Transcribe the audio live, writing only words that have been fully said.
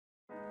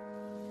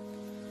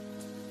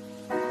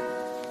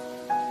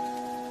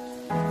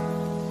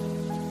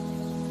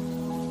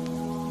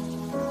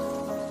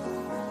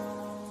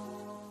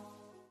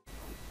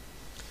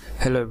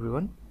Hello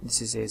everyone, this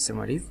is ASM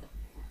Arif.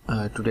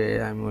 Today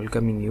I am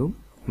welcoming you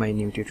my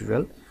new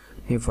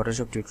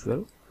Photoshop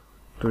tutorial.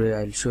 Today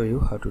I'll show you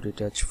how to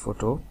retouch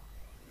photo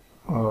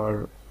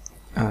or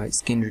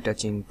skin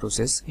retouching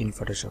process in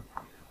Photoshop.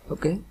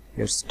 Okay,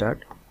 let's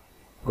start.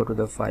 Go to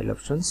the file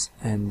options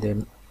and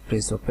then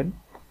press open.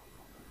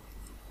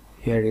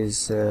 Here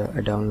is a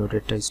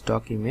downloaded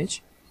stock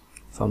image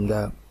from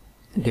the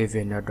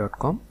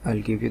devender.com.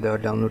 I'll give you the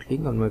download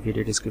link on my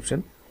video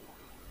description.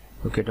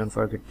 Okay, don't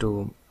forget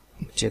to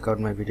check out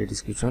my video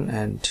description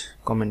and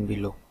comment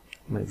below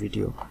my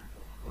video.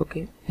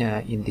 Okay,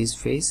 in this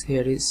face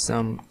here is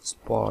some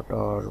spot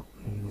or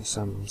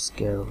some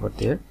scare over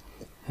there,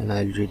 and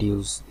I'll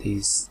reduce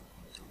these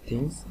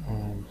things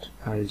and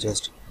I'll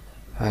just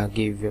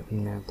give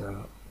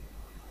the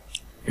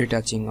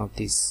retouching of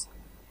this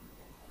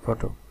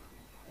photo.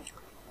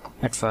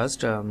 At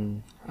first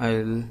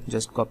I'll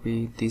just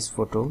copy this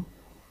photo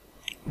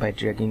by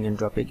dragging and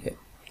dropping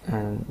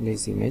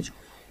this image.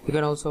 You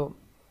can also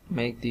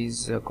make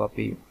this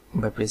copy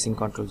by pressing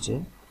Ctrl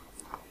J.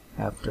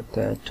 After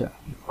that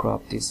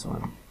crop this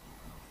one.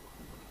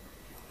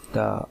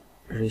 The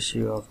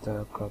ratio of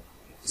the crop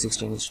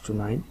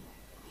 16:9.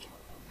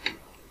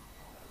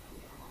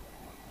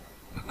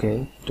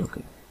 Okay.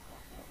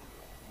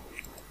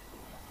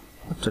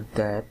 After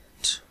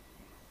that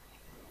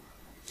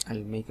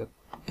I'll make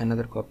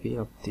another copy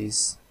of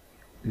this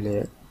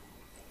layer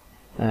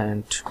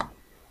and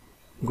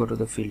go to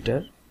the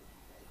filter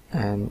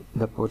and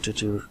the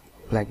portrait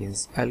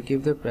plugins. I'll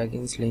give the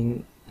plugins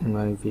link in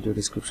my video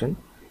description.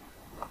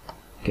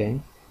 Okay,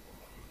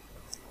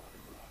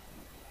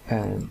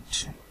 and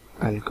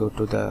I'll go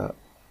to the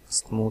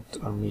smooth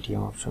or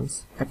medium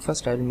options. At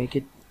first I'll make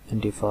it in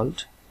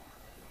default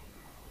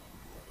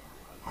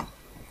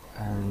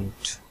and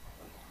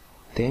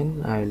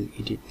then I'll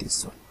edit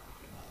this one.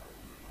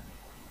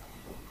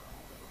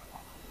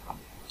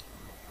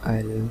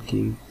 I'll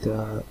give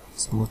the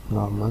smooth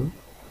normal.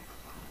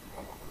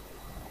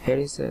 Here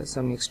is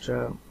some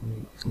extra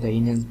the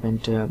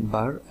enhancement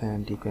bar,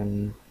 and you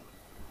can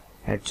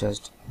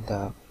adjust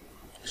the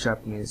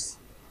sharpness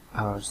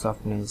or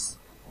softness,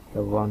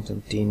 the warmth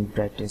and tint,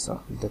 brightness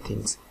of the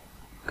things.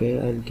 Okay,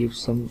 I'll give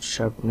some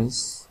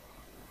sharpness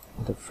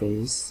on the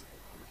face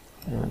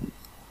and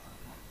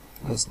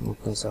the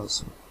smoothness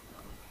also.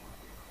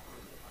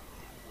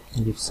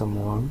 Give some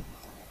warmth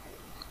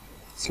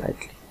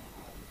slightly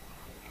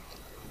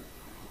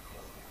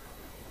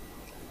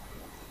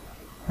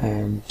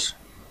and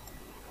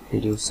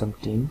reduce some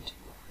tint.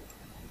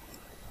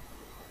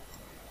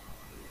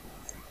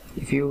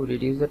 If you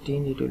reduce the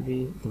tint it will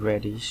be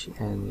reddish,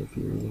 and if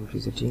you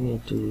increase the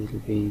tint it will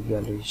be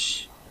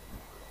yellowish.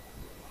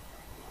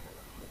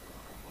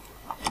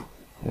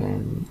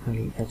 And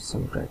I'll add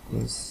some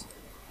brightness.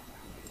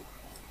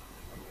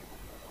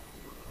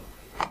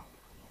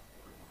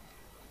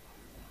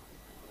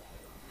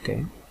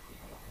 Okay,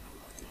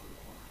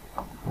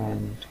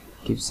 and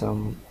give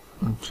some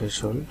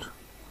threshold.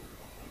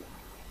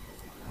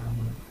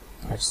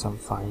 Add some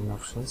fine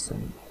options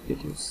and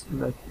reduce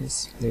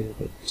brightness a little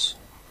bit.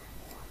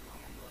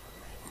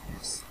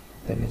 Yes,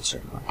 the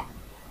natural one.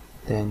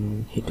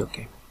 Then hit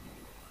OK.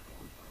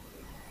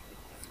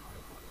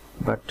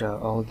 But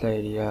all the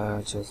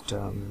area just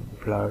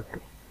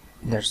blurred.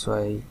 That's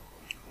why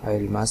I'll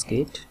mask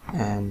it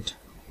and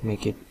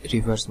make it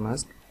reverse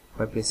mask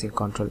by pressing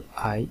Ctrl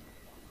I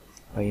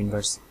by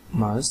inverse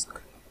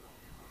mask,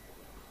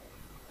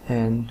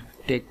 and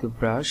take the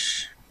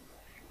brush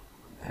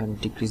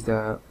and decrease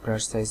the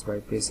brush size by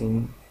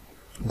pressing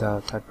the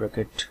third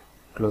bracket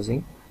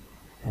closing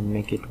and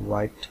make it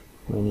white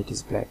when it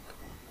is black,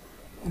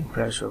 and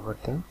brush over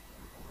the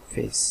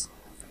face.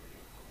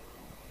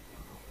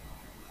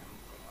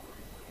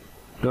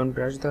 Don't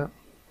brush the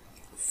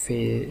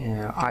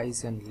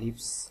eyes and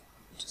lips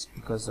just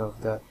because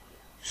of the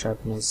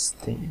sharpness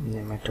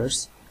thing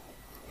matters.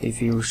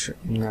 If you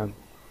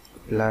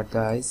blur the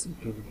eyes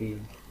it will be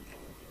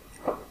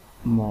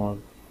more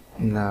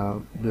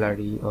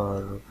blurry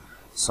or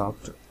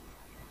soft.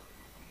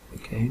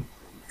 Okay,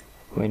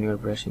 when you are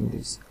brushing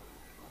this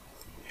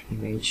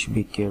image,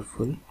 be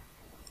careful.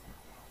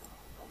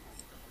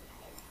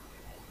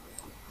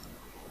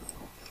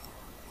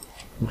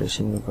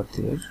 Brushing over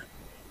there.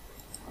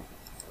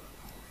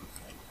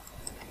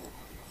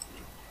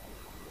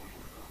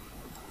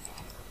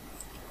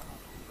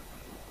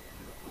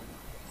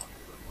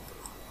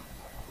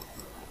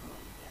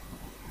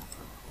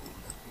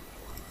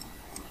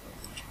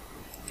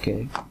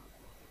 Okay,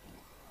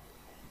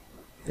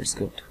 that's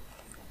good.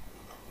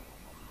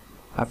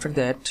 After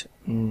that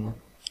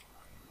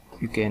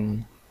you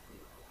can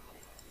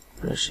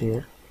brush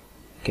here.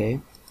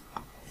 Okay,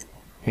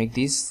 make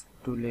these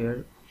two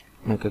layer,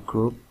 make a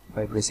group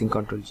by pressing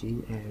Ctrl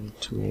G and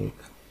make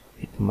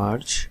it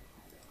merge,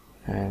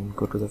 and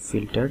go to the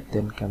filter,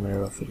 then camera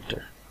raw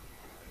filter.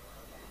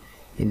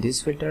 In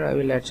this filter I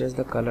will adjust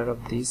the color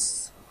of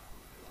this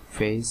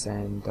face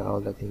and all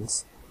the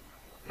things.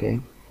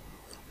 Okay,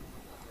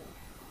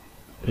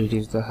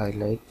 reduce the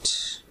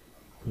highlight,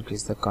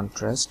 increase the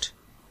contrast,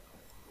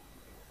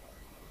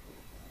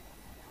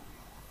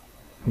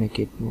 make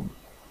it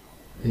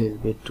a little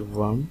bit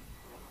warm,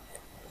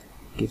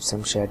 give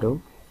some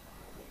shadow,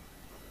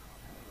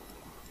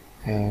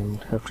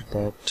 and after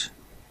that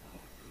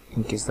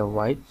increase the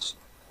white,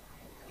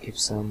 give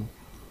some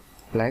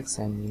blacks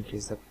and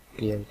increase the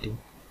clarity.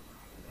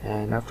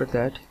 And after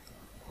that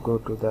go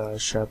to the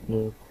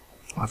sharpening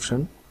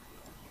option,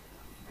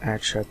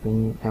 add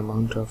sharpening,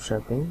 amount of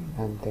sharpening,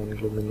 and then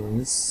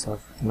luminance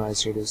of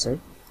noise reducer,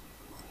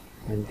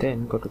 and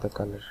then go to the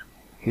color,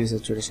 hue,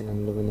 saturation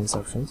and luminance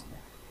options,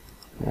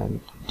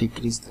 and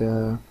decrease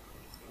the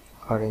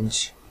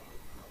orange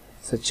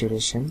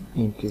saturation,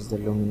 increase the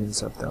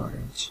luminance of the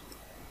orange,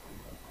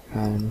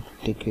 and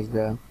decrease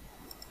the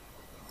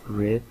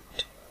red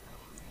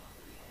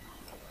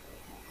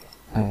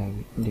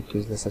and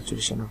decrease the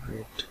saturation of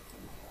red.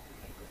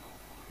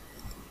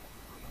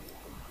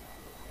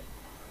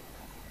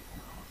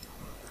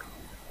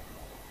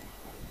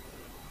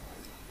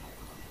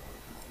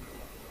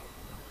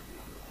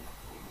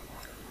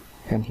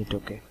 And hit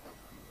OK.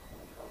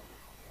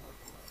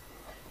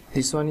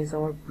 This one is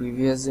our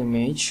previous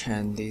image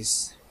and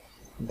this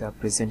the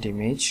present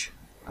image.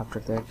 After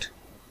that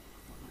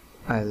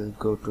I'll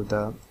go to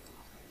the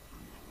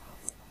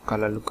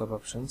color lookup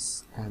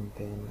options and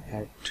then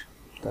add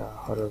the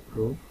horror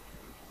blue,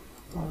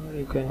 or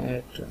you can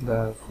add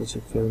the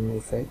Fujifilm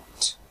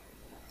effect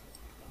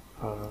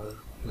or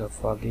the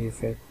foggy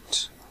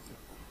effect.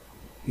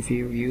 If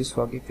you use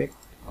fog effect,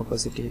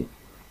 opacity,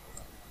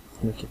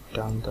 make it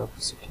down the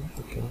opacity.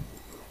 Okay,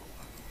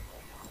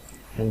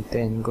 and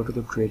then go to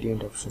the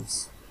gradient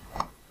options,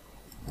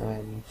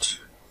 and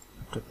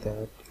after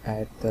that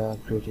add the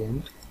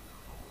gradient,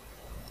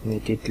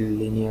 make it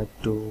linear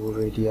to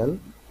radial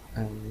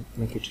and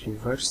make it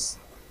reverse,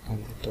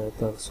 and the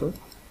depth also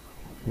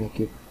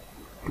make it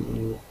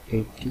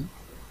 280.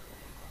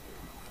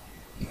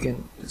 You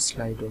can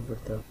slide over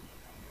the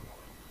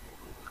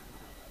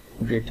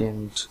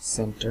gradient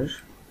center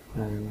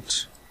and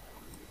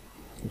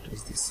it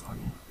is this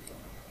one.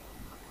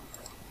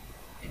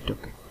 Hit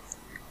OK.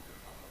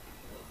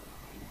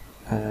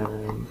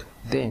 And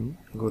then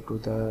go to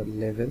the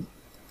level,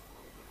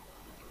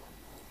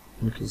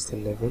 increase the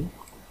level,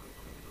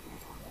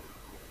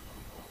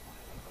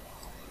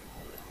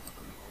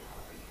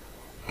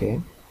 okay,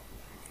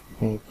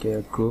 make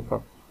a group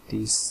of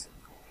these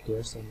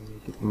layers and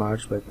make it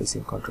merge by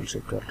pressing Ctrl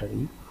Shift Alt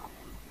E,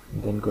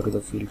 and then go to the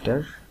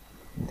filter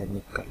and then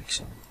make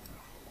collection.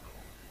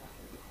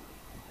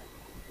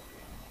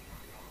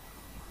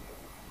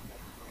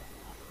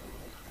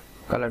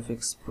 Color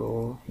Fix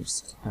Pro,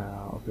 it's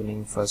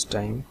opening first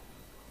time,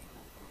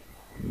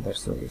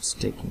 that's why it's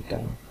taking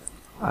time.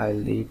 I'll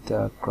leave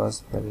the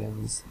cross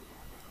balance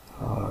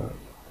or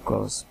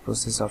cross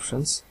process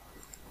options,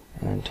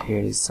 and here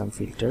is some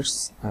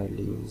filters. I'll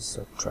use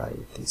try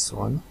this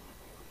one.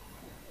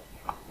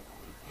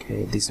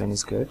 Okay, this one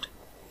is good,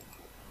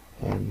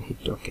 and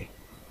hit OK.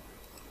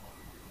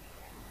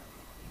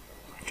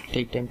 It will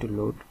take time to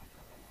load.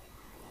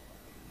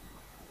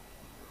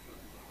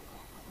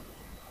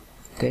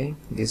 Okay,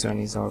 this one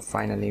is our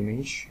final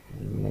image.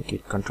 Make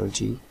it Ctrl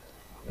G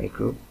by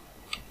group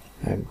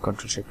and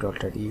Ctrl Shift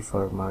Alt E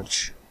for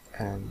merge,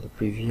 and the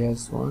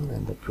previous one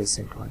and the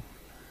present one.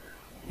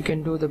 You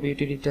can do the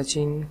beauty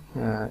retouching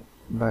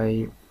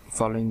by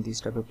following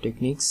these type of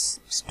techniques.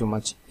 It's too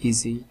much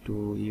easy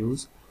to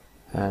use,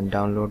 and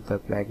download the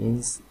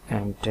plugins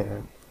and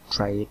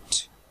try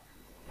it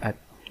at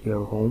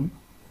your home.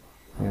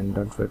 And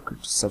don't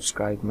forget to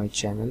subscribe my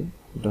channel.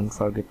 Don't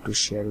forget to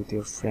share with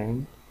your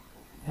friend,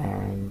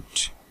 and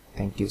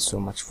thank you so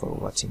much for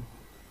watching.